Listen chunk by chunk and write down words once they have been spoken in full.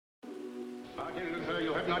Martin Luther,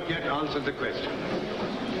 you have not yet answered the question.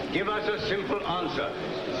 Give us a simple answer.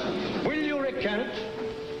 Will you recant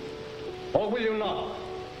or will you not?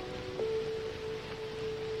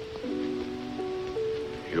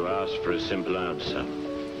 You asked for a simple answer.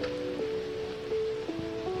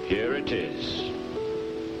 Here it is.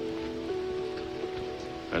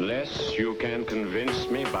 Unless you can convince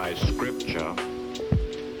me by scripture,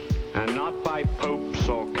 and not by popes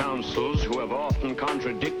or councils who have often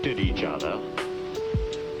contradicted each other,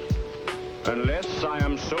 unless I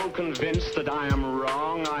am so convinced that I am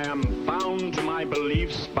wrong, I am bound to my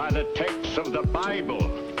beliefs by the text of the Bible.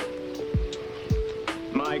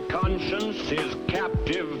 My conscience is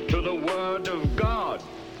captive to the Word of God.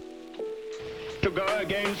 To go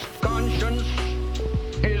against conscience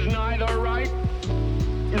is neither right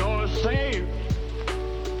nor safe.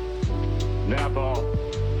 Therefore,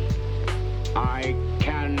 I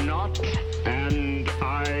cannot and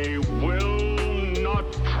I will not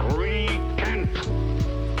recant.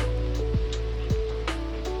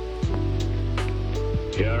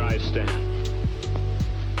 Here I stand.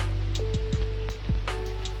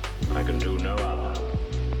 I can do no other.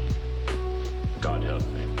 God help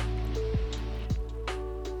me.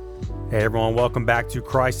 Hey everyone, welcome back to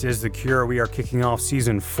Christ is the Cure. We are kicking off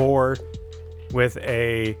season 4 with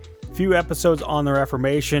a few episodes on the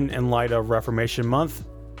Reformation in light of Reformation Month,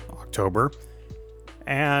 October.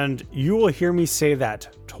 And you will hear me say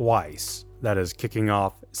that twice. That is kicking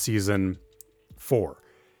off season 4.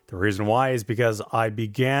 The reason why is because I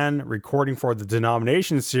began recording for the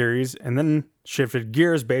denomination series and then shifted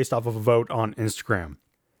gears based off of a vote on Instagram.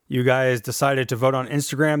 You guys decided to vote on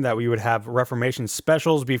Instagram that we would have Reformation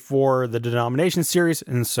specials before the denomination series,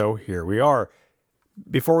 and so here we are.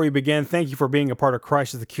 Before we begin, thank you for being a part of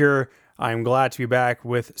Christ is the Cure. I am glad to be back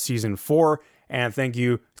with season 4, and thank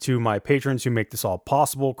you to my patrons who make this all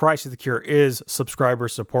possible. Christ is the Cure is subscriber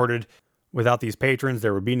supported. Without these patrons,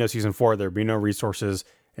 there would be no season 4, there would be no resources,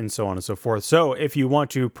 and so on and so forth. So if you want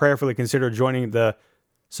to prayerfully consider joining the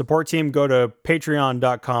support team, go to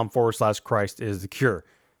patreon.com/Christ is the Cure.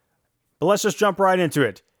 But let's just jump right into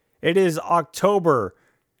it. It is October,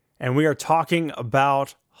 and we are talking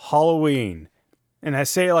about Halloween. And I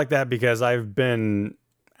say it like that because I've been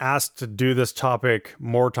asked to do this topic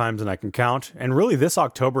more times than I can count. And really, this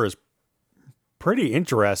October is pretty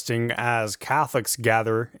interesting as Catholics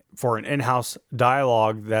gather for an in-house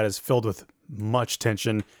dialogue that is filled with much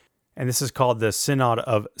tension. And this is called the Synod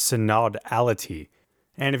of Synodality.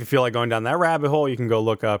 And if you feel like going down that rabbit hole, you can go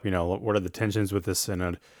look up, what are the tensions with this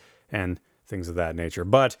synod and things of that nature.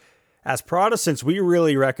 But as Protestants, we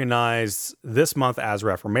really recognize this month as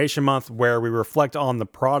Reformation Month, where we reflect on the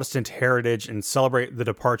Protestant heritage and celebrate the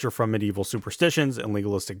departure from medieval superstitions and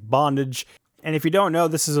legalistic bondage. And if you don't know,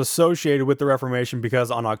 this is associated with the Reformation because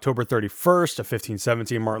on October 31st of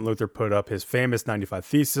 1517, Martin Luther put up his famous 95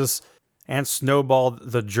 Thesis and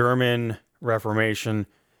snowballed the German Reformation,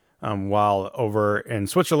 while over in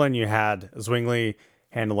Switzerland, you had Zwingli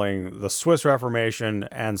handling the Swiss Reformation,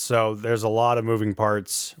 and so there's a lot of moving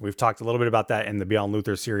parts. We've talked a little bit about that in the Beyond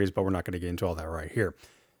Luther series, but we're not going to get into all that right here.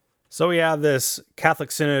 So we have this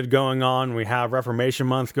Catholic Synod going on, we have Reformation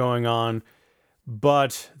Month going on,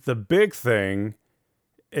 but the big thing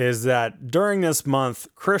is that during this month,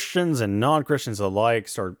 Christians and non-Christians alike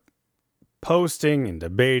start posting and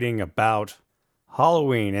debating about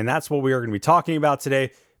Halloween, and that's what we are going to be talking about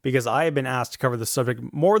today, because I have been asked to cover this subject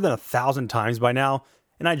more than 1,000 times by now,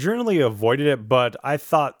 and I generally avoided it, but I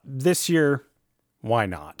thought this year, why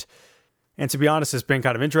not? And to be honest, it's been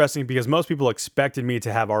kind of interesting because most people expected me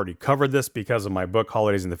to have already covered this because of my book,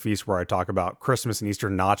 Holidays and the Feast, where I talk about Christmas and Easter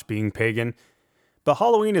not being pagan. But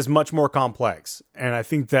Halloween is much more complex, and I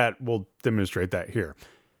think that we'll demonstrate that here.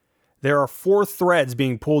 There are 4 threads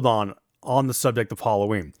being pulled on the subject of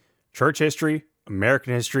Halloween: church history,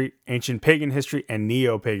 American history, ancient pagan history, and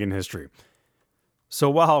neo-pagan history. So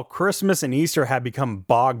while Christmas and Easter have become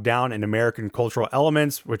bogged down in American cultural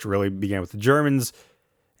elements, which really began with the Germans,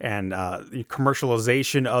 and the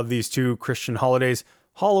commercialization of these two Christian holidays,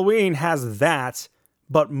 Halloween has that,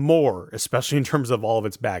 but more, especially in terms of all of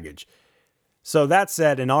its baggage. So that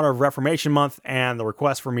said, in honor of Reformation Month and the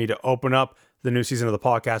request for me to open up the new season of the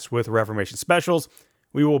podcast with Reformation specials,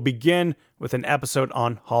 we will begin with an episode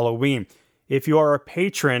on Halloween. If you are a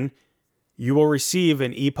patron, you will receive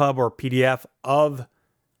an EPUB or PDF of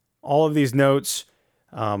all of these notes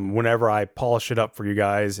whenever I polish it up for you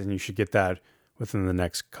guys, and you should get that within the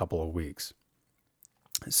next couple of weeks.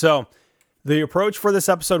 So the approach for this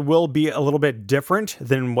episode will be a little bit different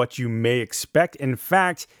than what you may expect. In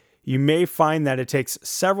fact, you may find that it takes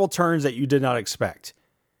several turns that you did not expect.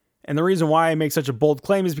 And the reason why I make such a bold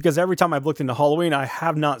claim is because every time I've looked into Halloween, I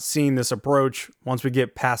have not seen this approach once we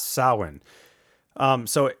get past Samhain.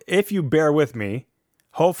 So if you bear with me,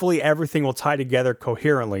 hopefully everything will tie together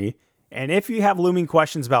coherently. And if you have looming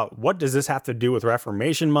questions about what does this have to do with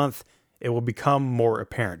Reformation Month, it will become more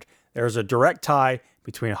apparent. There's a direct tie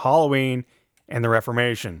between Halloween and the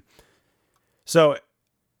Reformation. So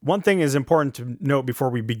one thing is important to note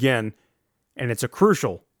before we begin, and it's a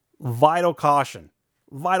crucial, vital caution.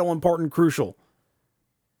 Vital, important, crucial.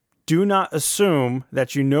 Do not assume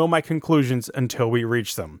that you know my conclusions until we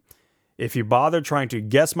reach them. If you bother trying to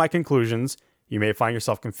guess my conclusions, you may find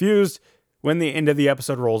yourself confused when the end of the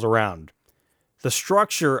episode rolls around. The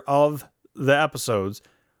structure of the episodes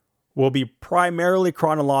will be primarily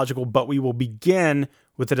chronological, but we will begin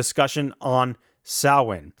with a discussion on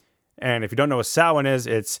Samhain. And if you don't know what Samhain is,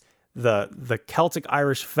 it's the Celtic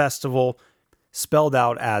Irish festival spelled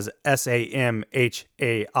out as Samhain,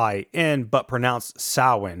 but pronounced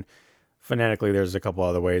Samhain. Phonetically, there's a couple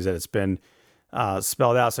other ways that it's been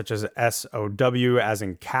spelled out, such as SOW, as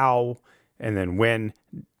in cow, and then win,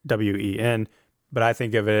 WEN. But I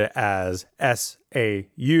think of it as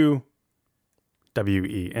SAUWEN,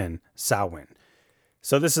 Samhain.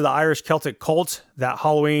 So this is the Irish Celtic cult that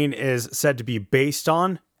Halloween is said to be based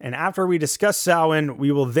on. And after we discuss Samhain,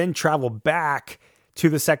 we will then travel back to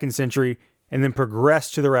the 2nd century and then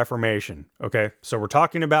progress to the Reformation. Okay, so we're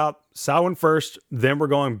talking about Samhain first, then we're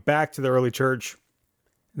going back to the early church,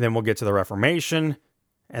 then we'll get to the Reformation,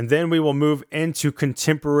 and then we will move into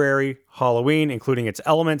contemporary Halloween, including its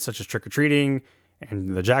elements such as trick-or-treating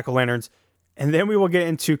and the jack-o'-lanterns, and then we will get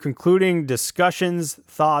into concluding discussions,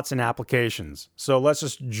 thoughts, and applications. So let's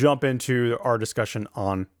just jump into our discussion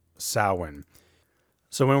on Samhain.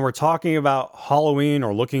 So when we're talking about Halloween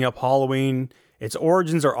or looking up Halloween, its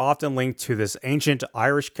origins are often linked to this ancient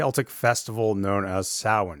Irish Celtic festival known as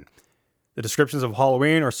Samhain. The descriptions of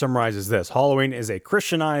Halloween are summarized as this. Halloween is a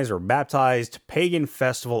Christianized or baptized pagan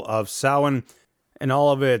festival of Samhain, and all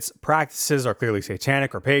of its practices are clearly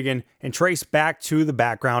satanic or pagan and trace back to the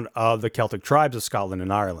background of the Celtic tribes of Scotland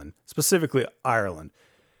and Ireland, specifically Ireland.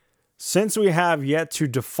 Since we have yet to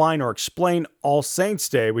define or explain All Saints'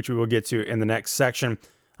 Day, which we will get to in the next section,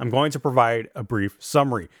 I'm going to provide a brief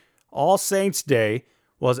summary. All Saints' Day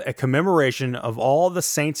was a commemoration of all the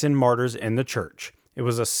saints and martyrs in the church. It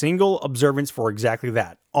was a single observance for exactly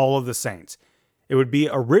that, all of the saints. It would be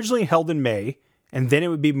originally held in May, and then it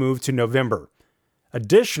would be moved to November.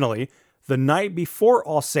 Additionally, the night before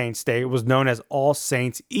All Saints' Day was known as All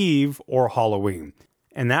Saints' Eve or Halloween.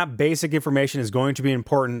 And that basic information is going to be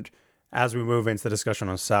important as we move into the discussion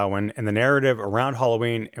on Samhain and the narrative around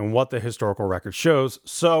Halloween and what the historical record shows.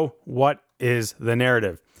 So, what is the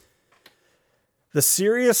narrative? The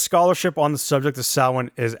serious scholarship on the subject of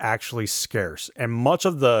Samhain is actually scarce, and much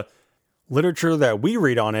of the literature that we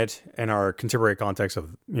read on it in our contemporary context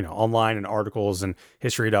of, online and articles and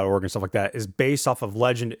history.org and stuff like that is based off of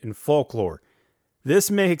legend and folklore.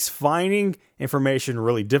 This makes finding information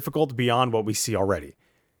really difficult beyond what we see already.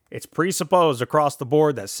 It's presupposed across the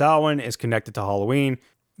board that Samhain is connected to Halloween,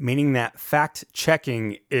 meaning that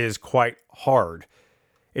fact-checking is quite hard.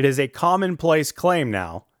 It is a commonplace claim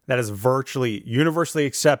now that is virtually universally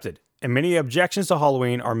accepted, and many objections to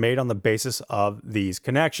Halloween are made on the basis of these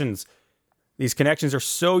connections. These connections are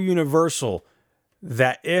so universal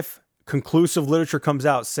that if conclusive literature comes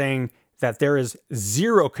out saying that there is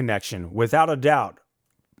zero connection, without a doubt,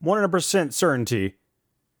 100% certainty,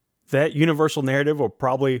 that universal narrative will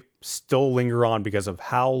probably still linger on because of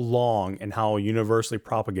how long and how universally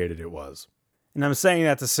propagated it was. And I'm saying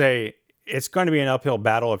that to say it's going to be an uphill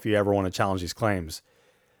battle if you ever want to challenge these claims.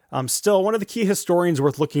 Still, one of the key historians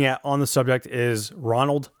worth looking at on the subject is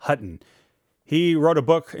Ronald Hutton. He wrote a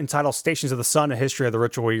book entitled Stations of the Sun, A History of the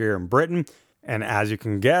Ritual Year in Britain. And as you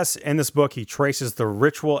can guess, in this book, he traces the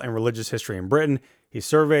ritual and religious history in Britain. He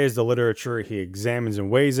surveys the literature, he examines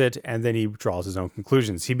and weighs it, and then he draws his own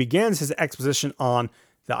conclusions. He begins his exposition on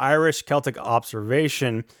the Irish Celtic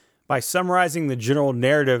observation by summarizing the general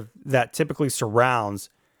narrative that typically surrounds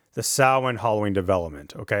the Samhain Halloween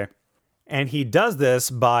development, okay? And he does this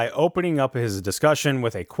by opening up his discussion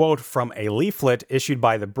with a quote from a leaflet issued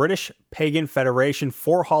by the British Pagan Federation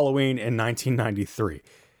for Halloween in 1993.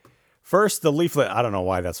 First, the leaflet, I don't know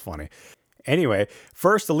why that's funny. Anyway,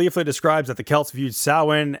 first, the leaflet describes that the Celts viewed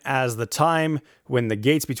Samhain as the time when the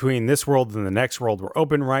gates between this world and the next world were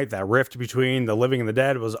open, right? That rift between the living and the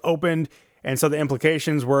dead was opened. And so the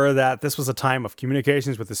implications were that this was a time of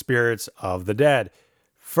communications with the spirits of the dead.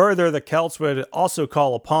 Further, the Celts would also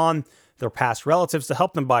call upon their past relatives to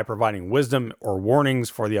help them by providing wisdom or warnings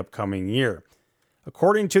for the upcoming year.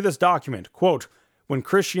 According to this document, quote, When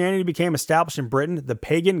Christianity became established in Britain, the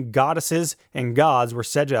pagan goddesses and gods were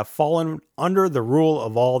said to have fallen under the rule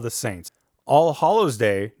of all the saints. All Hallows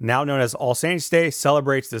Day, now known as All Saints' Day,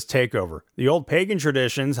 celebrates this takeover. The old pagan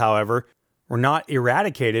traditions, however, were not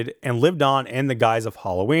eradicated and lived on in the guise of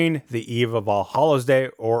Halloween, the eve of All Hallows Day,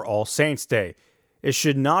 or All Saints' Day. It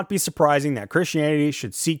should not be surprising that Christianity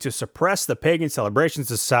should seek to suppress the pagan celebrations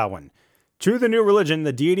of Samhain. To the new religion,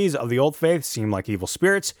 the deities of the old faith seem like evil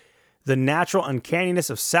spirits. The natural uncanniness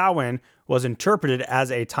of Samhain was interpreted as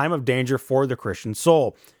a time of danger for the Christian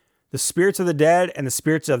soul. The spirits of the dead and the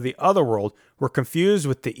spirits of the other world were confused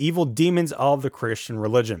with the evil demons of the Christian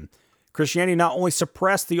religion. Christianity not only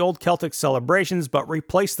suppressed the old Celtic celebrations, but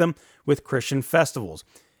replaced them with Christian festivals.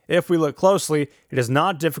 If we look closely, it is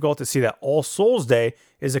not difficult to see that All Souls' Day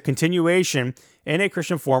is a continuation in a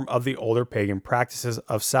Christian form of the older pagan practices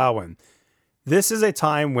of Samhain. This is a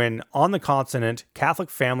time when, on the continent,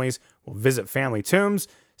 Catholic families will visit family tombs,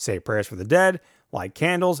 say prayers for the dead, light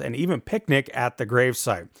candles, and even picnic at the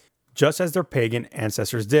gravesite, just as their pagan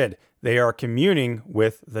ancestors did. They are communing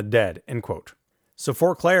with the dead, end quote. So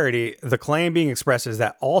for clarity, the claim being expressed is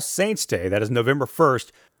that All Saints' Day, that is November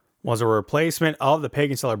 1st, was a replacement of the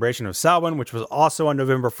pagan celebration of Samhain, which was also on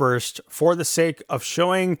November 1st, for the sake of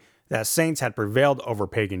showing that saints had prevailed over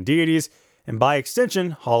pagan deities, and by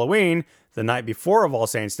extension, Halloween, the night before of All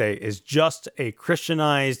Saints' Day, is just a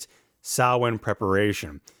Christianized Samhain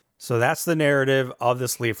preparation. So that's the narrative of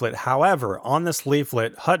this leaflet. However, on this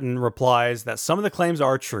leaflet, Hutton replies that some of the claims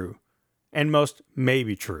are true, and most may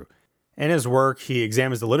be true. In his work, he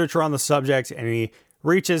examines the literature on the subject, and he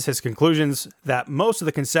reaches his conclusions that most of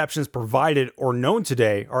the conceptions provided or known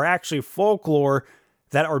today are actually folklore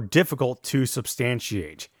that are difficult to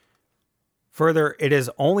substantiate. Further, it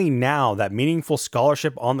is only now that meaningful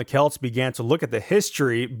scholarship on the Celts began to look at the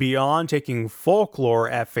history beyond taking folklore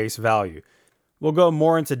at face value. We'll go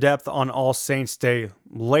more into depth on All Saints' Day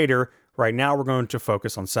later. Right now, we're going to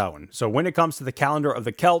focus on Samhain. So when it comes to the calendar of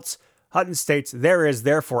the Celts, Hutton states, there is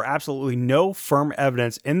therefore absolutely no firm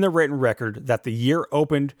evidence in the written record that the year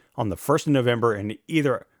opened on the 1st of November in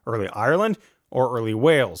either early Ireland or early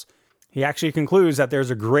Wales. He actually concludes that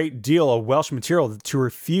there's a great deal of Welsh material to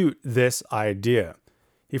refute this idea.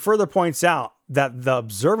 He further points out that the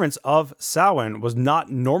observance of Samhain was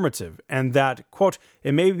not normative, and that, quote,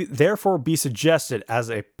 it may therefore be suggested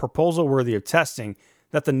as a proposal worthy of testing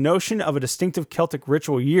that the notion of a distinctive Celtic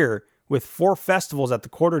ritual year with 4 festivals at the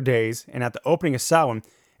quarter days and at the opening of Samhain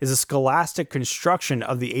is a scholastic construction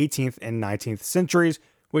of the 18th and 19th centuries,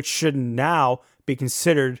 which should now be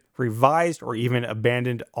considered revised or even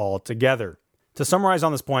abandoned altogether. To summarize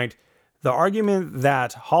on this point, the argument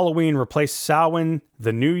that Halloween replaced Samhain,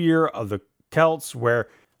 the new year of the Celts, where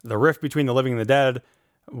the rift between the living and the dead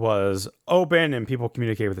was open and people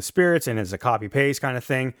communicate with the spirits and it's a copy-paste kind of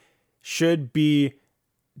thing, should be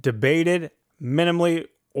debated minimally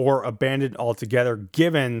or abandoned altogether,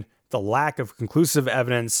 given the lack of conclusive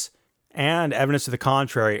evidence and evidence to the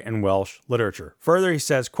contrary in Welsh literature. Further, he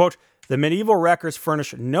says, quote, the medieval records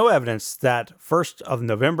furnish no evidence that 1st of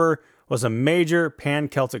November was a major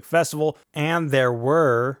pan-Celtic festival, and there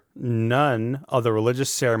were none of the religious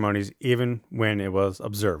ceremonies even when it was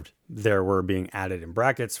observed. There were being added in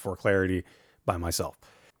brackets for clarity by myself.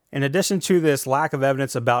 In addition to this lack of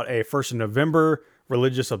evidence about a 1st of November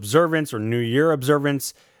religious observance or New Year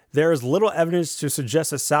observance, there is little evidence to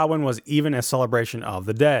suggest that Samhain was even a celebration of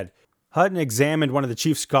the dead. Hutton examined one of the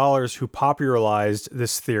chief scholars who popularized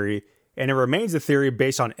this theory, and it remains a theory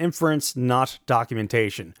based on inference, not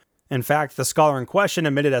documentation. In fact, the scholar in question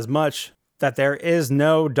admitted as much, that there is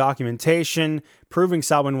no documentation proving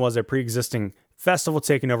Samhain was a pre-existing festival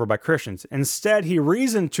taken over by Christians. Instead, he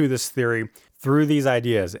reasoned to this theory through these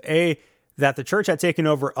ideas. A, that the church had taken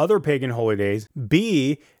over other pagan holy days.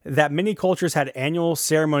 B, that many cultures had annual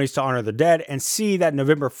ceremonies to honor the dead. And C, that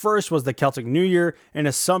November 1st was the Celtic New Year, an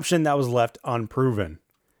assumption that was left unproven.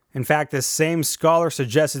 In fact, this same scholar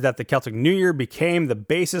suggested that the Celtic New Year became the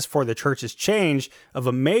basis for the church's change of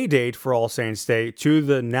a May date for All Saints' Day to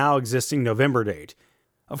the now existing November date.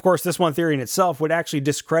 Of course, this one theory in itself would actually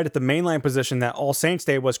discredit the mainline position that All Saints'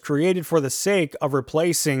 Day was created for the sake of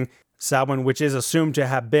replacing Samhain, which is assumed to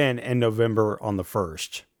have been in November on the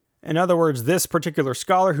 1st. In other words, this particular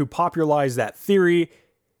scholar who popularized that theory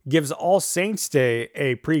gives All Saints' Day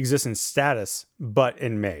a pre-existent status, but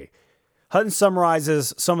in May. Hutton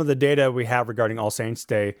summarizes some of the data we have regarding All Saints'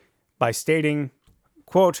 Day by stating,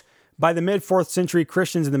 quote, by the mid-4th century,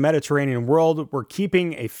 Christians in the Mediterranean world were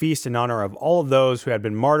keeping a feast in honor of all of those who had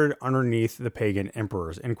been martyred underneath the pagan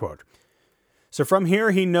emperors, end quote. So from here,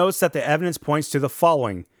 he notes that the evidence points to the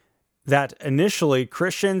following. that initially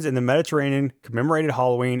Christians in the Mediterranean commemorated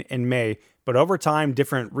Halloween in May, but over time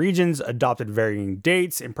different regions adopted varying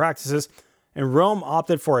dates and practices, and Rome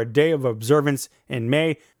opted for a day of observance in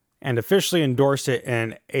May and officially endorsed it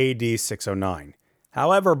in AD 609.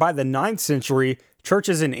 However, by the 9th century,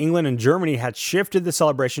 churches in England and Germany had shifted the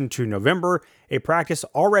celebration to November, a practice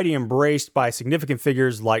already embraced by significant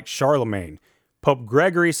figures like Charlemagne. Pope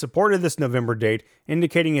Gregory supported this November date,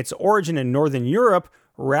 indicating its origin in Northern Europe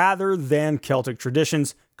rather than Celtic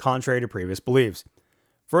traditions, contrary to previous beliefs.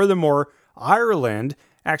 Furthermore, Ireland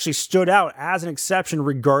actually stood out as an exception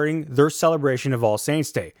regarding their celebration of All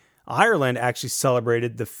Saints' Day. Ireland actually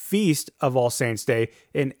celebrated the Feast of All Saints' Day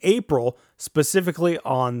in April, specifically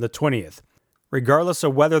on the 20th. Regardless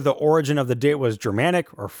of whether the origin of the date was Germanic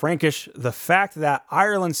or Frankish, the fact that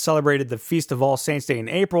Ireland celebrated the Feast of All Saints' Day in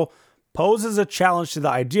April poses a challenge to the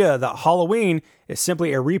idea that Halloween is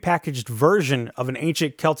simply a repackaged version of an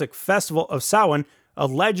ancient Celtic festival of Samhain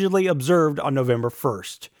allegedly observed on November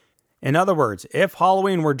 1st. In other words, if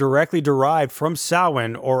Halloween were directly derived from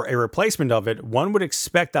Samhain or a replacement of it, one would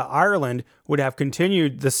expect that Ireland would have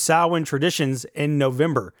continued the Samhain traditions in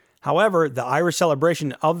November. However, the Irish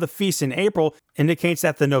celebration of the feast in April indicates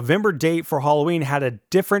that the November date for Halloween had a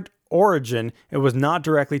different origin. It was not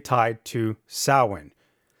directly tied to Samhain.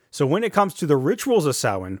 So when it comes to the rituals of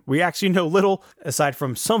Samhain, we actually know little aside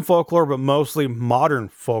from some folklore, but mostly modern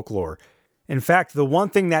folklore. In fact, the one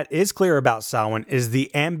thing that is clear about Samhain is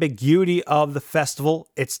the ambiguity of the festival,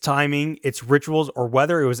 its timing, its rituals, or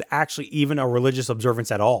whether it was actually even a religious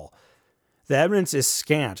observance at all. The evidence is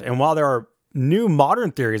scant, and while there are new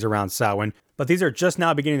modern theories around Samhain, but these are just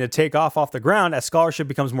now beginning to take off the ground as scholarship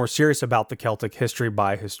becomes more serious about the Celtic history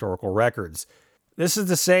by historical records. This is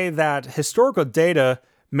to say that historical data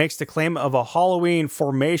makes the claim of a Halloween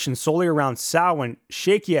formation solely around Samhain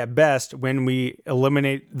shaky at best when we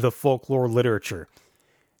eliminate the folklore literature.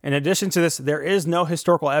 In addition to this, there is no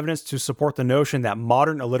historical evidence to support the notion that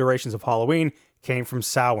modern alliterations of Halloween came from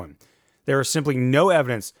Samhain. There is simply no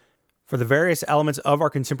evidence for the various elements of our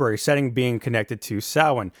contemporary setting being connected to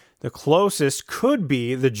Samhain. The closest could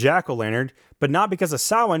be the jack-o'-lantern, but not because of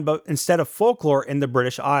Samhain, but instead of folklore in the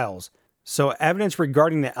British Isles. So evidence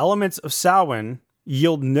regarding the elements of Samhain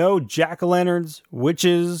yield no jack-o'-lanterns,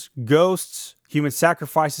 witches, ghosts, human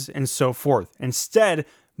sacrifices, and so forth. Instead,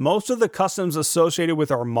 most of the customs associated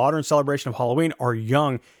with our modern celebration of Halloween are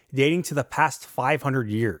young, dating to the past 500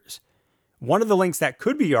 years. One of the links that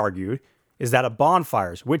could be argued is that of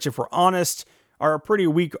bonfires, which, if we're honest, are a pretty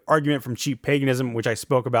weak argument from cheap paganism, which I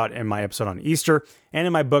spoke about in my episode on Easter, and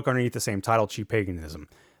in my book underneath the same title, Cheap Paganism.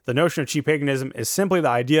 The notion of cheap paganism is simply the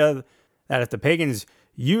idea that if the pagans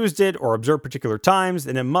used it or observed particular times,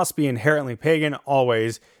 then it must be inherently pagan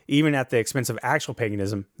always, even at the expense of actual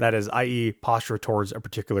paganism, that is, i.e. posture towards a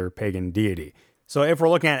particular pagan deity. So if we're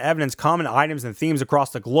looking at evidence, common items and themes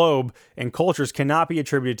across the globe and cultures cannot be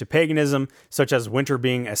attributed to paganism, such as winter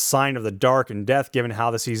being a sign of the dark and death given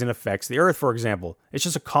how the season affects the earth, for example. It's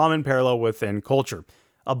just a common parallel within culture.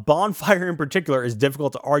 A bonfire in particular is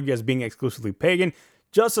difficult to argue as being exclusively pagan,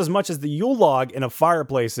 just as much as the Yule log in a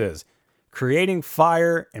fireplace is. Creating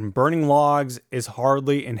fire and burning logs is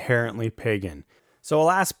hardly inherently pagan. So a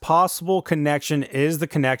last possible connection is the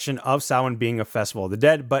connection of Samhain being a festival of the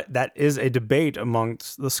dead, but that is a debate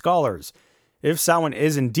amongst the scholars. If Samhain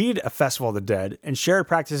is indeed a festival of the dead, and shared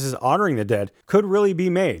practices honoring the dead could really be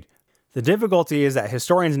made. The difficulty is that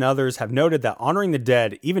historians and others have noted that honoring the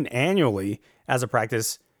dead, even annually, as a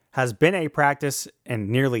practice, has been a practice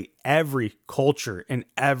in nearly every culture in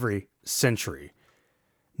every century.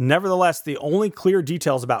 Nevertheless, the only clear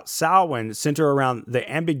details about Samhain center around the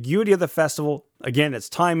ambiguity of the festival, again, its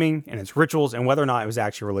timing and its rituals, and whether or not it was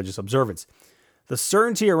actually a religious observance. The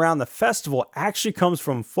certainty around the festival actually comes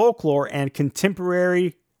from folklore and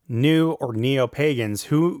contemporary new or neo-pagans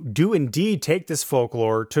who do indeed take this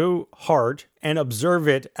folklore to heart and observe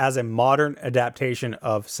it as a modern adaptation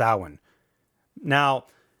of Samhain. Now,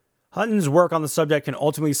 Hutton's work on the subject can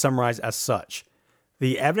ultimately summarize as such.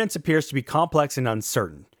 The evidence appears to be complex and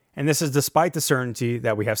uncertain, and this is despite the certainty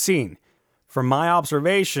that we have seen. From my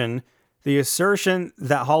observation, the assertion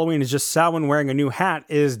that Halloween is just Samhain wearing a new hat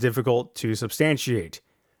is difficult to substantiate.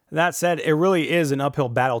 That said, it really is an uphill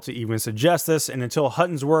battle to even suggest this, and until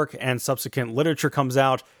Hutton's work and subsequent literature comes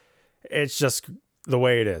out, it's just the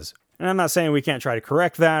way it is. And I'm not saying we can't try to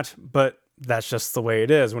correct that, but that's just the way it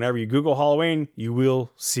is. Whenever you Google Halloween, you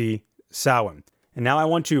will see Samhain. And now I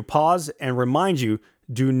want to pause and remind you,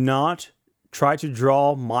 do not try to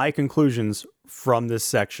draw my conclusions from this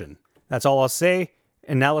section. That's all I'll say.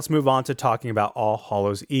 And now let's move on to talking about All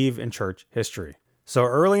Hallows Eve in church history. So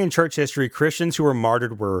early in church history, Christians who were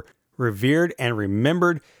martyred were revered, and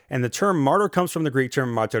remembered. And the term martyr comes from the Greek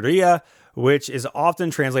term martyria, which is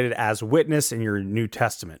often translated as witness in your New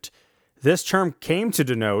Testament. This term came to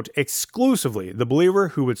denote exclusively the believer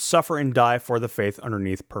who would suffer and die for the faith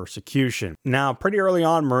underneath persecution. Now, pretty early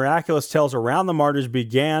on, miraculous tales around the martyrs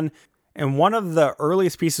began, and one of the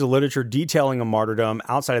earliest pieces of literature detailing a martyrdom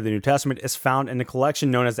outside of the New Testament is found in a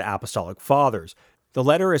collection known as the Apostolic Fathers. The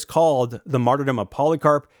letter is called The Martyrdom of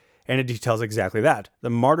Polycarp, and it details exactly that,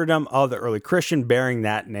 the martyrdom of the early Christian bearing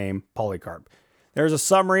that name, Polycarp. There's a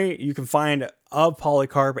summary you can find of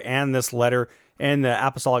Polycarp and this letter in the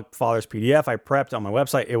Apostolic Fathers PDF I prepped on my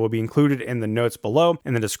website. It will be included in the notes below,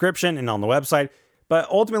 in the description, and on the website. But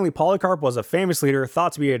ultimately, Polycarp was a famous leader,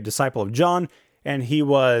 thought to be a disciple of John, and he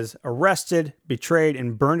was arrested, betrayed,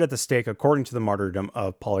 and burned at the stake according to the martyrdom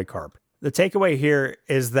of Polycarp. The takeaway here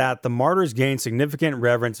is that the martyrs gained significant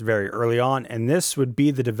reverence very early on, and this would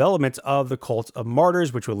be the development of the cult of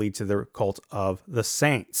martyrs, which would lead to the cult of the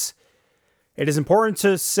saints. It is important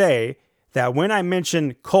to say that when I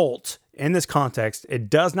mention cult in this context, it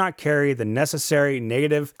does not carry the necessary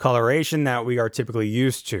negative coloration that we are typically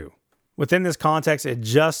used to. Within this context, it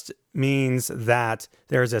just means that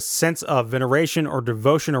there is a sense of veneration or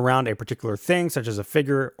devotion around a particular thing, such as a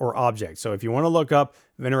figure or object. So if you want to look up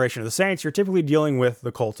veneration of the saints, you're typically dealing with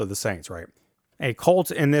the cult of the saints, right? A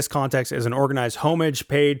cult in this context is an organized homage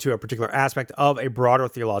paid to a particular aspect of a broader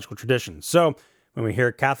theological tradition. So when we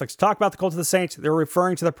hear Catholics talk about the cult of the saints, they're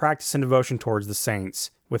referring to the practice and devotion towards the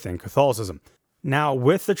saints within Catholicism. Now,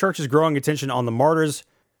 with the church's growing attention on the martyrs,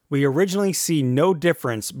 we originally see no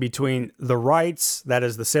difference between the rites, that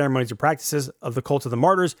is the ceremonies or practices of the cult of the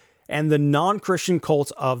martyrs, and the non-Christian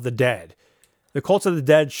cult of the dead. The cult of the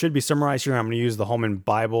dead should be summarized here. I'm going to use the Holman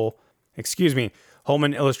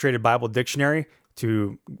Illustrated Bible Dictionary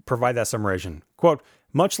to provide that summation. Quote,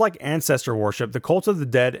 much like ancestor worship, the cult of the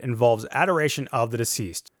dead involves adoration of the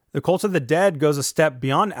deceased. The cult of the dead goes a step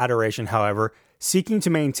beyond adoration, however, seeking to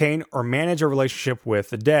maintain or manage a relationship with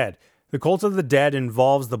the dead. The cult of the dead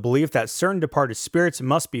involves the belief that certain departed spirits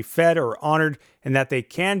must be fed or honored, and that they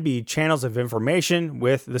can be channels of information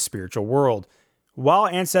with the spiritual world. While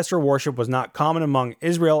ancestor worship was not common among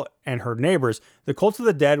Israel and her neighbors, the cult of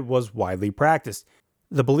the dead was widely practiced.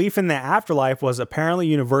 The belief in the afterlife was apparently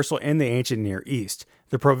universal in the ancient Near East.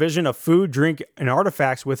 The provision of food, drink, and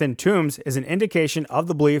artifacts within tombs is an indication of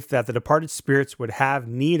the belief that the departed spirits would have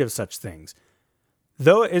need of such things.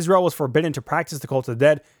 Though Israel was forbidden to practice the cult of the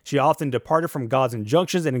dead, she often departed from God's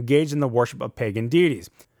injunctions and engaged in the worship of pagan deities.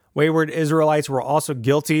 Wayward Israelites were also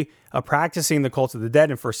guilty of practicing the cult of the dead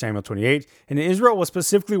in 1 Samuel 28, and Israel was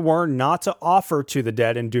specifically warned not to offer to the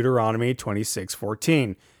dead in Deuteronomy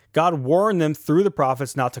 26:14. God warned them through the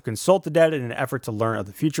prophets not to consult the dead in an effort to learn of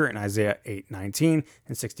the future in Isaiah 8:19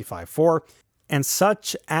 and 65:4. And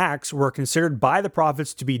such acts were considered by the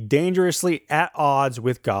prophets to be dangerously at odds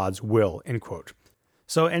with God's will, end quote.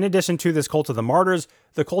 So in addition to this cult of the martyrs,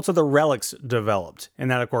 the cult of the relics developed,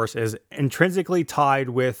 and that, of course, is intrinsically tied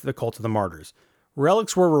with the cult of the martyrs.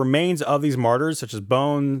 Relics were remains of these martyrs, such as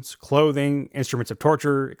bones, clothing, instruments of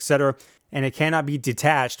torture, etc., and it cannot be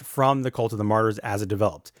detached from the cult of the martyrs as it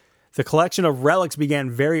developed. The collection of relics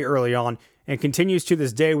began very early on and continues to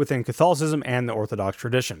this day within Catholicism and the Orthodox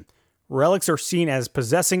tradition. Relics are seen as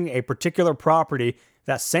possessing a particular property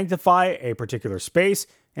that sanctify a particular space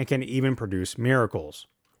and can even produce miracles.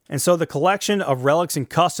 And so the collection of relics and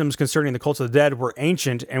customs concerning the cult of the dead were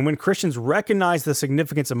ancient, and when Christians recognized the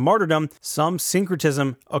significance of martyrdom, some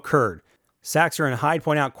syncretism occurred. Saxer and Hyde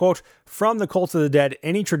point out, quote, from the cult of the dead,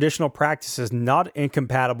 any traditional practices not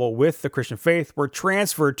incompatible with the Christian faith were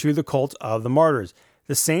transferred to the cult of the martyrs.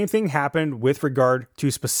 The same thing happened with regard to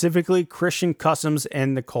specifically Christian customs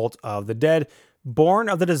in the cult of the dead, born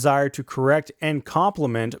of the desire to correct and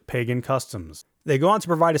complement pagan customs. They go on to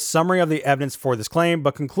provide a summary of the evidence for this claim,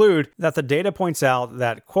 but conclude that the data points out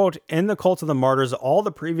that, quote, in the cult of the martyrs, all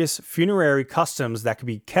the previous funerary customs that could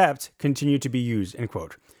be kept continue to be used, end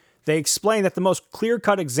quote. They explain that the most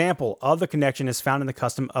clear-cut example of the connection is found in the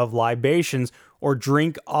custom of libations or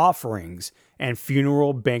drink offerings and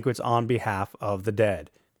funeral banquets on behalf of the dead.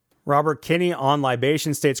 Robert Kinney on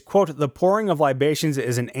libation states, quote, the pouring of libations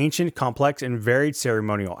is an ancient, complex, and varied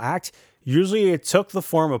ceremonial act. Usually it took the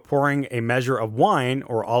form of pouring a measure of wine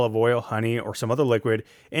or olive oil, honey, or some other liquid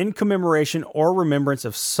in commemoration or remembrance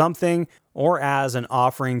of something or as an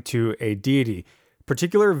offering to a deity.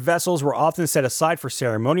 Particular vessels were often set aside for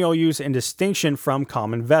ceremonial use in distinction from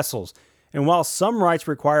common vessels. And while some rites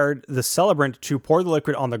required the celebrant to pour the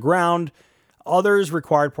liquid on the ground, others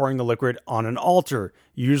required pouring the liquid on an altar,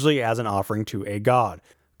 usually as an offering to a god.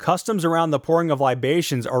 customs around the pouring of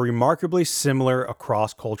libations are remarkably similar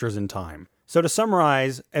across cultures and time. So to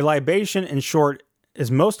summarize, a libation, in short, is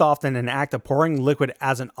most often an act of pouring liquid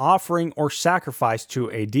as an offering or sacrifice to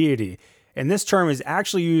a deity. And this term is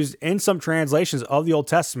actually used in some translations of the Old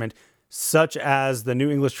Testament, such as the New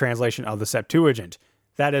English translation of the Septuagint.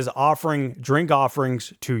 That is, offering drink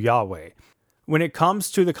offerings to Yahweh. When it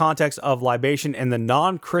comes to the context of libation in the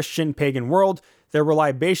non-Christian pagan world, there were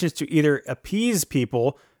libations to either appease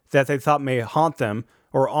people that they thought may haunt them,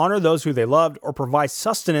 or honor those who they loved, or provide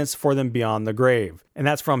sustenance for them beyond the grave. And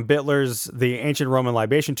that's from Bittler's The Ancient Roman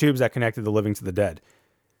Libation Tubes that connected the living to the dead.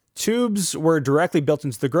 Tubes were directly built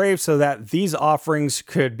into the grave so that these offerings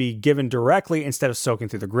could be given directly instead of soaking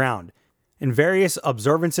through the ground. In various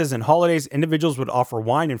observances and holidays, individuals would offer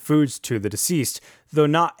wine and foods to the deceased, though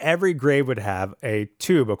not every grave would have a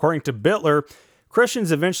tube. According to Bittler,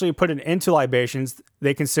 Christians eventually put an end to libations.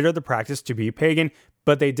 They considered the practice to be pagan,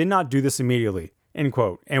 but they did not do this immediately. End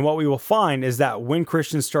quote. And what we will find is that when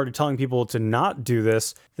Christians started telling people to not do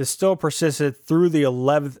this, this still persisted through the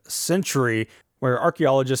 11th century, where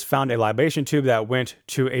archaeologists found a libation tube that went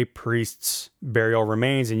to a priest's burial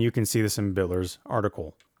remains, and you can see this in Bittler's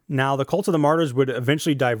article. Now, the cult of the martyrs would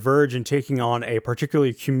eventually diverge in taking on a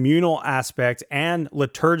particularly communal aspect and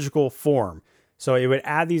liturgical form. So it would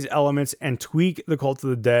add these elements and tweak the cult of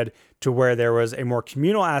the dead to where there was a more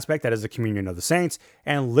communal aspect, that is the communion of the saints,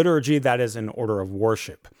 and liturgy, that is an order of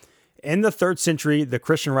worship. In the 3rd century, the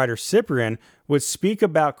Christian writer Cyprian would speak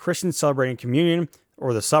about Christians celebrating communion,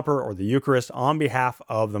 or the supper, or the Eucharist, on behalf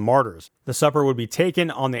of the martyrs. The supper would be taken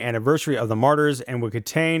on the anniversary of the martyrs and would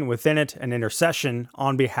contain within it an intercession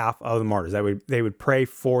on behalf of the martyrs. They would pray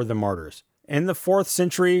for the martyrs. In the 4th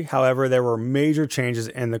century, however, there were major changes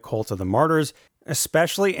in the cult of the martyrs,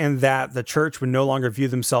 especially in that the church would no longer view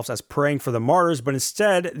themselves as praying for the martyrs, but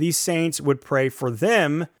instead these saints would pray for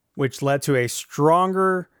them, which led to a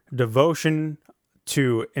stronger devotion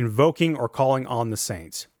to invoking or calling on the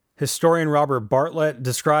saints. Historian Robert Bartlett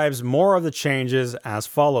describes more of the changes as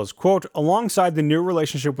follows, quote, "Alongside the new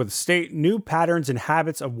relationship with the state, new patterns and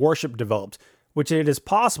habits of worship developed, which it is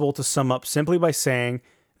possible to sum up simply by saying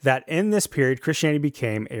that in this period Christianity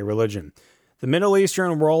became a religion. The Middle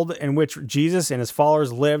Eastern world in which Jesus and his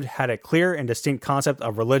followers lived had a clear and distinct concept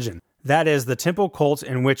of religion. That is, the temple cult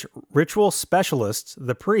in which ritual specialists,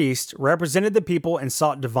 the priest, represented the people and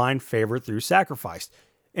sought divine favor through sacrifice.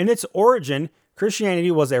 In its origin,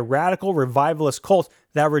 Christianity was a radical revivalist cult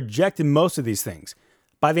that rejected most of these things.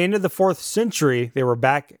 By the end of the 4th century, they were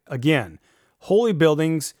back again. Holy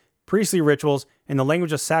buildings, priestly rituals, and the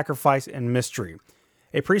language of sacrifice and mystery.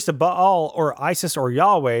 A priest of Baal or Isis or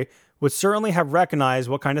Yahweh would certainly have recognized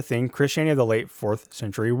what kind of thing Christianity of the late 4th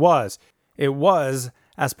century was. It was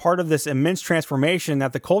as part of this immense transformation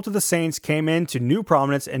that the cult of the saints came into new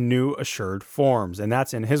prominence and new assured forms. And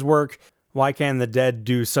that's in his work, Why Can the Dead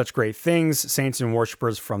Do Such Great Things? Saints and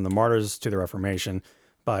Worshippers from the Martyrs to the Reformation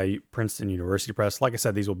by Princeton University Press. Like I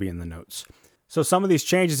said, these will be in the notes. So some of these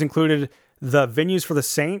changes included the venues for the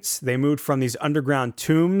saints. They moved from these underground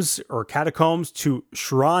tombs or catacombs to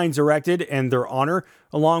shrines erected in their honor,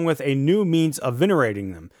 along with a new means of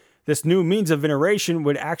venerating them. This new means of veneration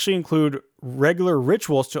would actually include regular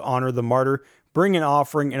rituals to honor the martyr, bring an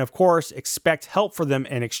offering, and of course, expect help for them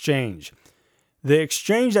in exchange. The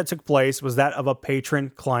exchange that took place was that of a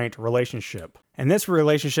patron-client relationship. And this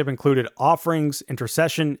relationship included offerings,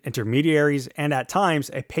 intercession, intermediaries, and at times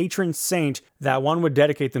a patron saint that one would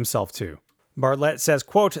dedicate themselves to. Bartlett says,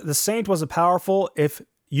 quote, "The saint was a powerful, if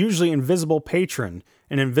usually invisible patron,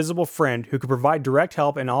 an invisible friend who could provide direct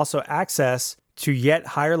help and also access to yet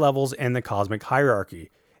higher levels in the cosmic hierarchy.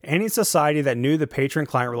 Any society that knew the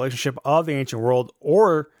patron-client relationship of the ancient world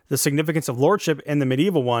or the significance of lordship in the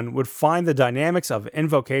medieval one would find the dynamics of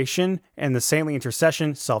invocation and the saintly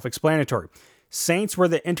intercession self-explanatory. Saints were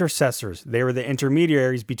the intercessors. They were the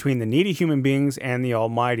intermediaries between the needy human beings and the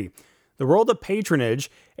Almighty. The world of patronage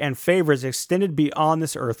and favors extended beyond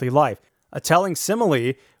this earthly life. A telling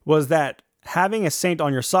simile was that having a saint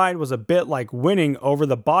on your side was a bit like winning over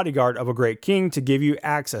the bodyguard of a great king to give you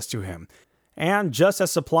access to him. And just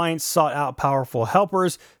as suppliants sought out powerful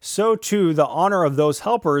helpers, so too the honor of those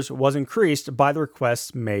helpers was increased by the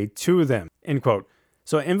requests made to them." End quote.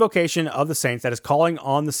 So invocation of the saints, that is calling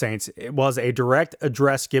on the saints, it was a direct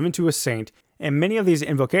address given to a saint, and many of these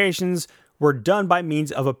invocations were done by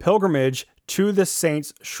means of a pilgrimage to the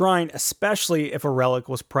saint's shrine, especially if a relic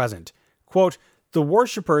was present. Quote, "The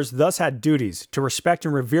worshippers thus had duties to respect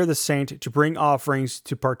and revere the saint, to bring offerings,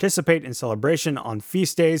 to participate in celebration on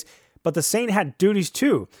feast days, but the saint had duties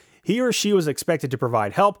too. he or she was expected to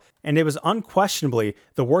provide help, and it was unquestionably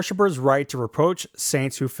the worshippers' right to reproach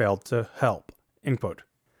saints who failed to help. End quote.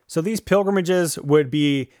 So these pilgrimages would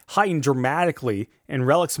be heightened dramatically and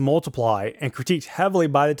relics multiply and critiqued heavily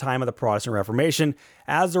by the time of the Protestant Reformation,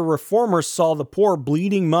 as the reformers saw the poor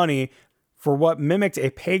bleeding money for what mimicked a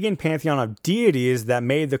pagan pantheon of deities that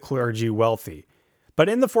made the clergy wealthy. But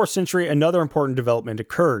in the 4th century, another important development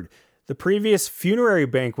occurred. The previous funerary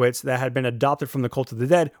banquets that had been adopted from the cult of the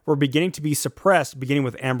dead were beginning to be suppressed, beginning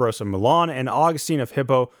with Ambrose of Milan and Augustine of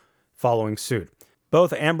Hippo following suit.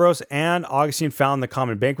 Both Ambrose and Augustine found the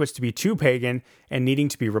common banquets to be too pagan and needing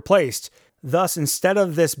to be replaced. Thus, instead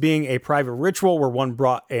of this being a private ritual where one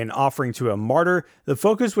brought an offering to a martyr, the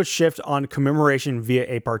focus would shift on commemoration via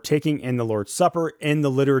a partaking in the Lord's Supper in the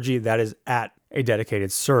liturgy that is at a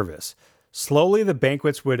dedicated service. Slowly, the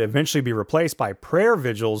banquets would eventually be replaced by prayer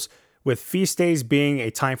vigils, with feast days being a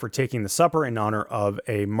time for taking the supper in honor of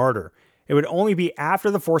a martyr. It would only be after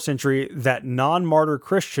the 4th century that non-martyr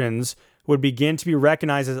Christians would begin to be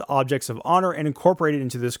recognized as objects of honor and incorporated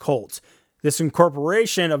into this cult. This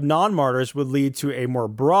incorporation of non-martyrs would lead to a more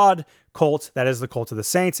broad cult, that is the cult of the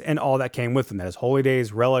saints, and all that came with them, that is holy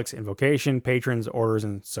days, relics, invocation, patrons, orders,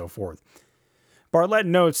 and so forth. Bartlett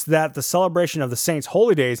notes that the celebration of the saints'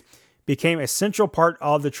 holy days became a central part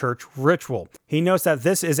of the church ritual. He notes that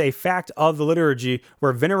this is a fact of the liturgy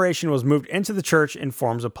where veneration was moved into the church in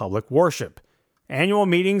forms of public worship. Annual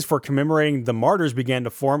meetings for commemorating the martyrs began to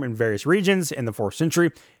form in various regions in the 4th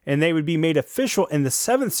century, and they would be made official in the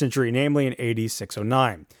 7th century, namely in AD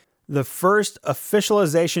 609. The first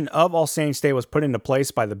officialization of All Saints' Day was put into place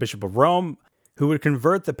by the Bishop of Rome, who would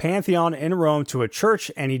convert the Pantheon in Rome to a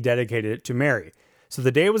church, and he dedicated it to Mary. So the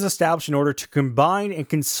day was established in order to combine and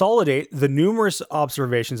consolidate the numerous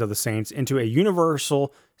observations of the saints into a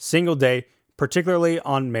universal single day, particularly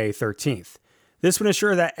on May 13th. This would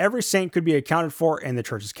ensure that every saint could be accounted for in the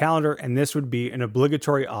church's calendar, and this would be an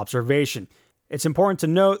obligatory observation. It's important to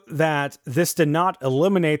note that this did not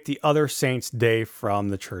eliminate the other saints' day from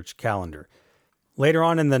the church calendar. Later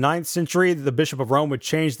on in the 9th century, the Bishop of Rome would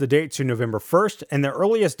change the date to November 1st, and the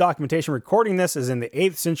earliest documentation recording this is in the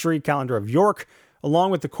 8th century calendar of York,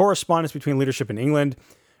 along with the correspondence between leadership in England,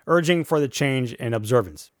 urging for the change in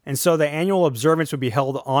observance. And so the annual observance would be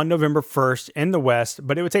held on November 1st in the West,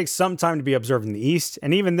 but it would take some time to be observed in the East.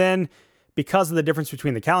 And even then, because of the difference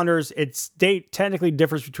between the calendars, its date technically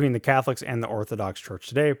differs between the Catholics and the Orthodox Church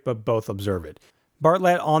today, but both observe it.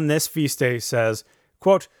 Bartlett on this feast day says,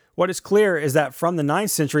 quote, "What is clear is that from the 9th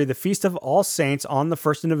century, the Feast of All Saints on the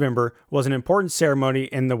 1st of November was an important ceremony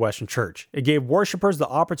in the Western Church. It gave worshippers the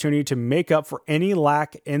opportunity to make up for any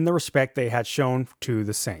lack in the respect they had shown to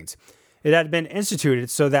the saints. It had been instituted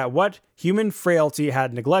so that what human frailty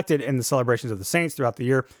had neglected in the celebrations of the saints throughout the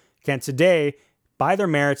year can today, by their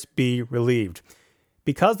merits, be relieved.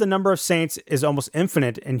 Because the number of saints is almost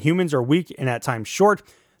infinite and humans are weak and at times short,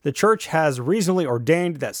 the Church has reasonably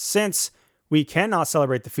ordained that since we cannot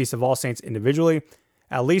celebrate the Feast of All Saints individually,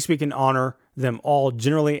 at least we can honor them all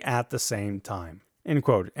generally at the same time." End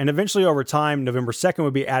quote. And eventually over time, November 2nd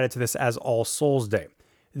would be added to this as All Souls Day.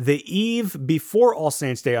 The eve before All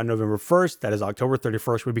Saints Day on November 1st, that is October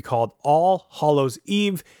 31st, would be called All Hallows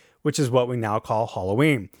Eve, which is what we now call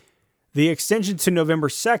Halloween. The extension to November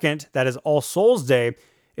 2nd, that is All Souls Day,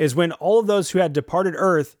 is when all of those who had departed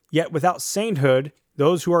earth, yet without sainthood,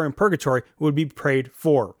 those who are in purgatory, would be prayed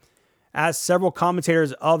for. As several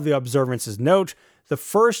commentators of the observances note, the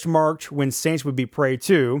first marked when saints would be prayed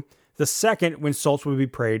to, the second when souls would be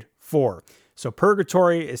prayed for. So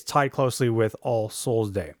purgatory is tied closely with All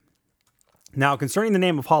Souls Day. Now, concerning the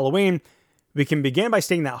name of Halloween, we can begin by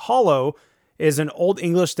stating that hallow is an Old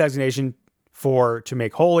English designation for to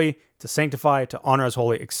make holy, to sanctify, to honor as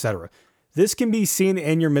holy, etc. This can be seen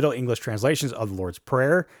in your Middle English translations of the Lord's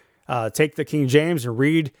Prayer. Take the King James and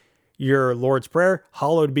read your Lord's Prayer,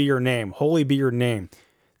 hallowed be your name, holy be your name.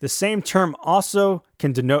 The same term also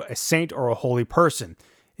can denote a saint or a holy person.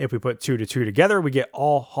 If we put 2 to 2 together, we get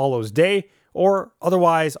All Hallows Day, or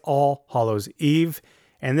otherwise All Hallows Eve,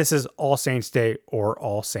 and this is All Saints Day or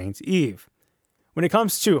All Saints Eve. When it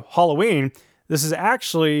comes to Halloween, this is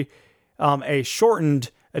actually a shortened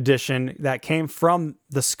edition that came from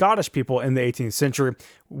the Scottish people in the 18th century.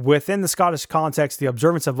 Within the Scottish context, the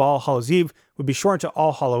observance of All Hallows Eve would be shortened to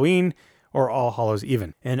All Halloween or All Hallows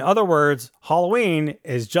Even. In other words, Halloween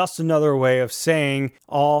is just another way of saying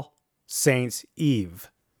All Saints Eve.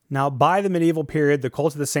 Now, by the medieval period, the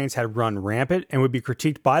cult of the saints had run rampant and would be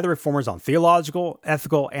critiqued by the reformers on theological,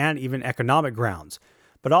 ethical, and even economic grounds.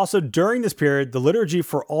 But also during this period, the liturgy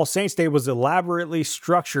for All Saints' Day was elaborately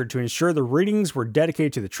structured to ensure the readings were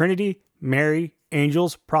dedicated to the Trinity, Mary,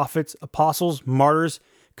 angels, prophets, apostles, martyrs,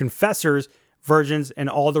 confessors, virgins, and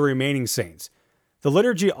all the remaining saints. The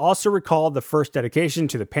liturgy also recalled the first dedication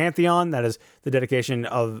to the Pantheon, that is, the dedication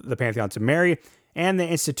of the Pantheon to Mary, and the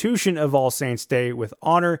institution of All Saints' Day with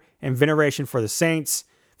honor and veneration for the saints,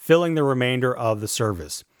 filling the remainder of the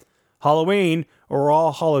service. Halloween, or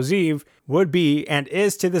All Hallows' Eve, would be and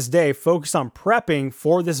is to this day focused on prepping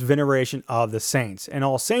for this veneration of the saints, and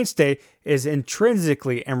All Saints' Day is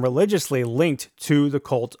intrinsically and religiously linked to the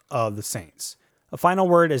cult of the saints. A final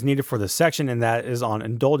word is needed for this section, and that is on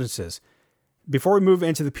indulgences. Before we move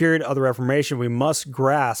into the period of the Reformation, we must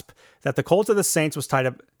grasp that the cult of the saints was tied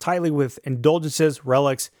up tightly with indulgences,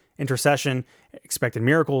 relics, intercession, expected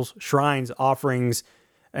miracles, shrines, offerings,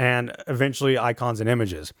 and eventually icons and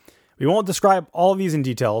images. We won't describe all of these in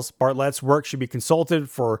details. Bartlett's work should be consulted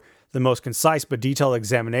for the most concise but detailed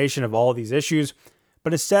examination of all of these issues,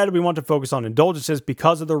 but instead we want to focus on indulgences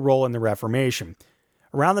because of their role in the Reformation.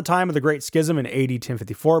 Around the time of the Great Schism in AD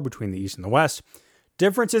 1054 between the East and the West,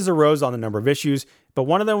 differences arose on a number of issues, but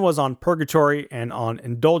one of them was on purgatory and on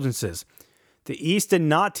indulgences. The East did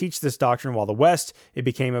not teach this doctrine, while the West, it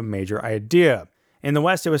became a major idea. In the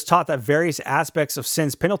West, it was taught that various aspects of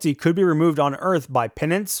sin's penalty could be removed on earth by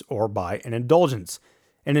penance or by an indulgence.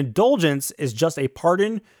 An indulgence is just a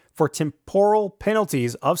pardon for temporal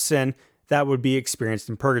penalties of sin that would be experienced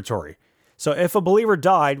in purgatory. So if a believer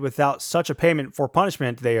died without such a payment for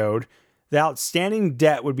punishment they owed, the outstanding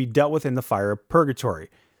debt would be dealt with in the fire of purgatory.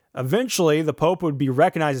 Eventually, the Pope would be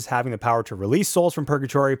recognized as having the power to release souls from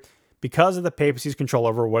purgatory because of the papacy's control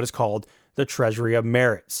over what is called the treasury of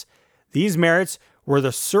merits. These merits were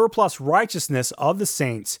the surplus righteousness of the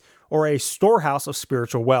saints, or a storehouse of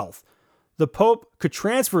spiritual wealth. The Pope could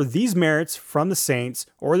transfer these merits from the saints,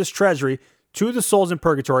 or this treasury, to the souls in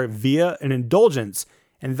purgatory via an indulgence,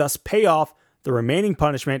 and thus pay off the remaining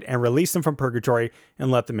punishment and release them from purgatory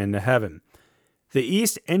and let them into heaven. The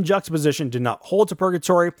East, in juxtaposition, did not hold to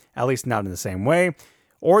purgatory, at least not in the same way,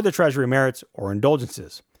 or the treasury merits or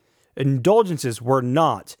indulgences. Indulgences were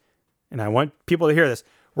not, and I want people to hear this,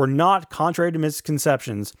 were not, contrary to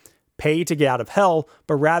misconceptions, pay to get out of hell,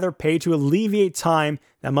 but rather pay to alleviate time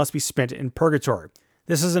that must be spent in purgatory.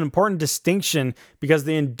 This is an important distinction because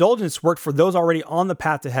the indulgence worked for those already on the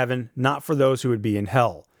path to heaven, not for those who would be in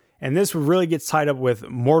hell. And this really gets tied up with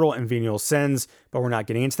mortal and venial sins, but we're not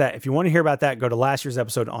getting into that. If you want to hear about that, go to last year's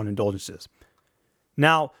episode on indulgences.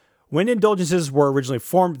 Now, when indulgences were originally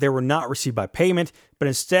formed, they were not received by payment, but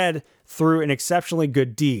instead through an exceptionally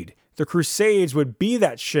good deed. The Crusades would be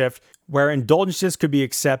that shift where indulgences could be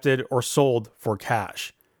accepted or sold for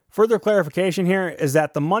cash. Further clarification here is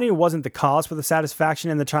that the money wasn't the cause for the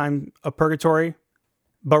satisfaction in the time of purgatory,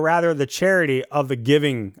 but rather the charity of the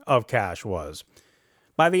giving of cash was.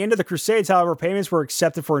 By the end of the Crusades, however, payments were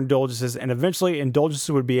accepted for indulgences, and eventually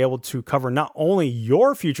indulgences would be able to cover not only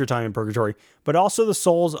your future time in purgatory, but also the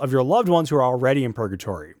souls of your loved ones who are already in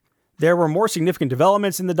purgatory. There were more significant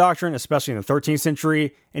developments in the doctrine, especially in the 13th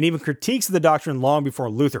century, and even critiques of the doctrine long before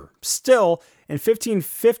Luther. Still, in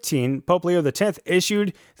 1515, Pope Leo X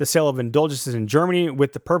issued the sale of indulgences in Germany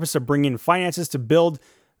with the purpose of bringing finances to build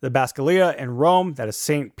the Basilica in Rome, that is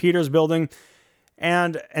St. Peter's building,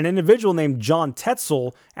 and an individual named John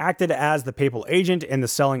Tetzel acted as the papal agent in the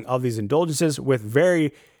selling of these indulgences with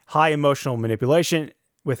very high emotional manipulation,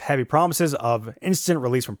 with heavy promises of instant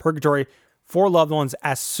release from purgatory for loved ones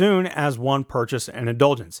as soon as one purchased an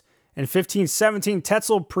indulgence. In 1517,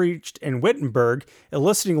 Tetzel preached in Wittenberg,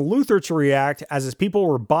 eliciting Luther to react as his people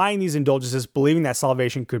were buying these indulgences, believing that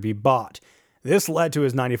salvation could be bought. This led to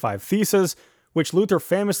his 95 Theses, which Luther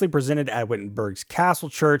famously presented at Wittenberg's Castle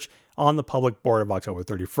Church on the public board of October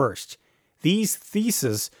 31st. These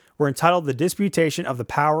theses were entitled The Disputation of the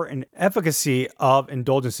Power and Efficacy of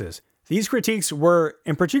Indulgences. These critiques were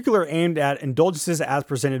in particular aimed at indulgences as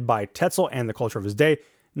presented by Tetzel and the culture of his day,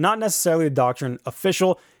 not necessarily the doctrine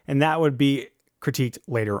official, and that would be critiqued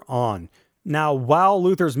later on. Now, while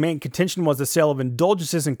Luther's main contention was the sale of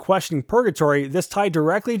indulgences and questioning purgatory, this tied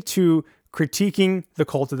directly to critiquing the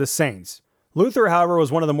cult of the saints. Luther, however,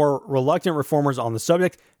 was one of the more reluctant reformers on the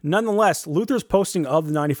subject. Nonetheless, Luther's posting of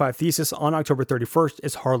the 95 Theses on October 31st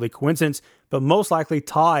is hardly coincidence, but most likely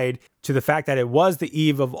tied to the fact that it was the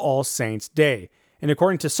eve of All Saints' Day. And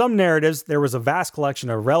according to some narratives, there was a vast collection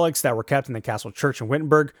of relics that were kept in the Castle Church in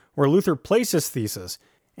Wittenberg, where Luther placed his thesis.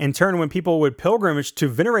 In turn, when people would pilgrimage to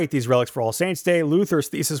venerate these relics for All Saints' Day, Luther's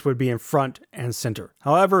thesis would be in front and center.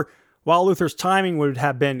 However, while Luther's timing would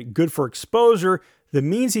have been good for exposure, the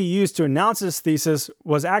means he used to announce his thesis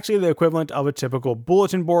was actually the equivalent of a typical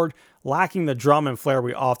bulletin board, lacking the drum and flair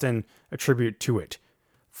we often attribute to it.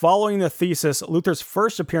 Following the thesis, Luther's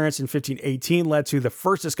first appearance in 1518 led to the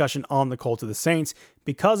first discussion on the cult of the saints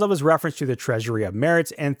because of his reference to the treasury of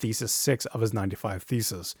merits and thesis 6 of his 95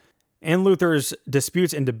 thesis. In Luther's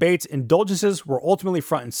disputes and debates, indulgences were ultimately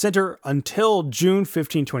front and center until June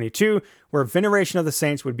 1522, where veneration of the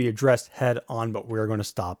saints would be addressed head on, but we're going to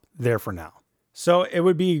stop there for now. So it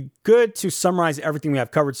would be good to summarize everything we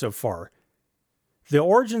have covered so far. The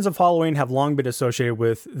origins of Halloween have long been associated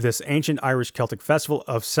with this ancient Irish Celtic festival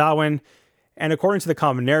of Samhain, and according to the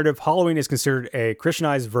common narrative, Halloween is considered a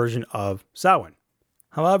Christianized version of Samhain.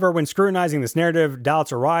 However, when scrutinizing this narrative,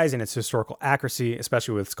 doubts arise in its historical accuracy,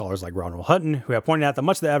 especially with scholars like Ronald Hutton, who have pointed out that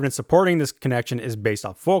much of the evidence supporting this connection is based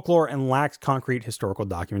off folklore and lacks concrete historical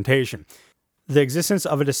documentation. The existence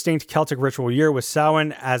of a distinct Celtic ritual year with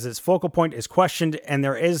Samhain as its focal point is questioned, and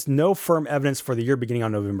there is no firm evidence for the year beginning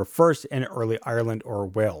on November 1st in early Ireland or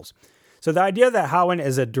Wales. So the idea that Samhain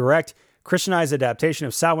is a direct Christianized adaptation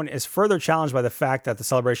of Samhain is further challenged by the fact that the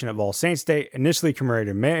celebration of All Saints' Day, initially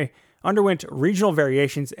commemorated in May, underwent regional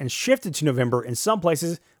variations and shifted to November in some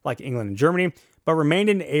places, like England and Germany, but remained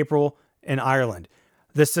in April in Ireland.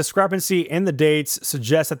 This discrepancy in the dates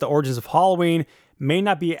suggests that the origins of Halloween may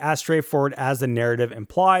not be as straightforward as the narrative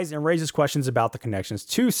implies and raises questions about the connections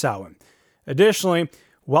to Samhain. Additionally,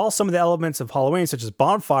 while some of the elements of Halloween, such as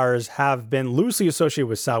bonfires, have been loosely associated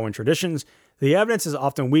with Samhain traditions, the evidence is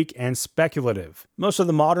often weak and speculative. Most of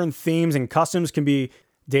the modern themes and customs can be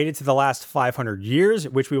dated to the last 500 years,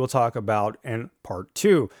 which we will talk about in part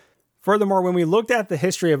 2. Furthermore, when we looked at the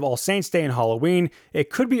history of All Saints' Day and Halloween, it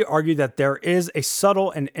could be argued that there is a subtle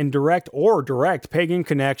and indirect or direct pagan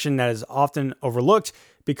connection that is often overlooked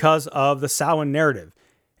because of the Samhain narrative.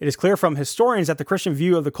 It is clear from historians that the Christian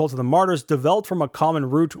view of the cult of the martyrs developed from a common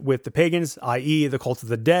root with the pagans, i.e. the cult of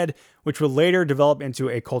the dead, which would later develop into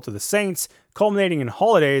a cult of the saints, culminating in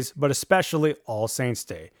holidays, but especially All Saints'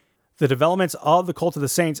 Day. The developments of the cult of the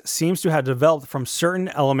saints seems to have developed from certain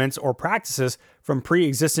elements or practices from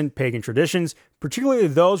pre-existent pagan traditions, particularly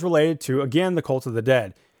those related to, again, the cult of the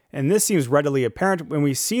dead. And this seems readily apparent when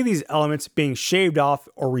we see these elements being shaved off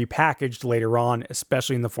or repackaged later on,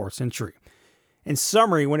 especially in the 4th century. In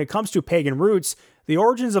summary, when it comes to pagan roots, the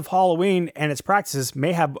origins of Halloween and its practices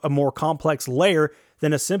may have a more complex layer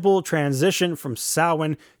than a simple transition from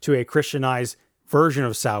Samhain to a Christianized version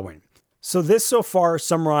of Samhain. So this so far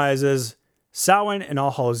summarizes Samhain and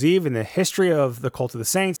All Hallows Eve and the history of the cult of the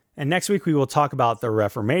saints. And next week we will talk about the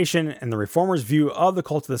Reformation and the Reformers' view of the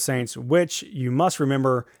cult of the saints, which you must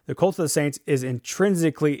remember, the cult of the saints is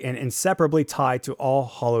intrinsically and inseparably tied to All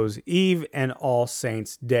Hallows Eve and All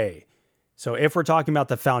Saints' Day. So if we're talking about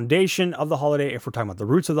the foundation of the holiday, if we're talking about the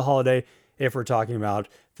roots of the holiday, if we're talking about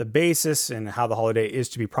the basis and how the holiday is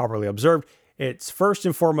to be properly observed, it's first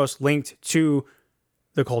and foremost linked to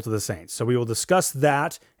the cult of the saints. So we will discuss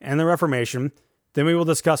that and the Reformation. Then we will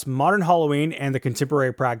discuss modern Halloween and the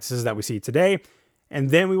contemporary practices that we see today. And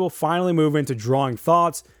then we will finally move into drawing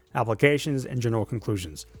thoughts, applications, and general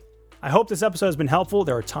conclusions. I hope this episode has been helpful.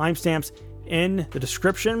 There are timestamps in the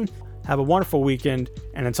description. Have a wonderful weekend.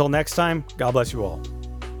 And until next time, God bless you all.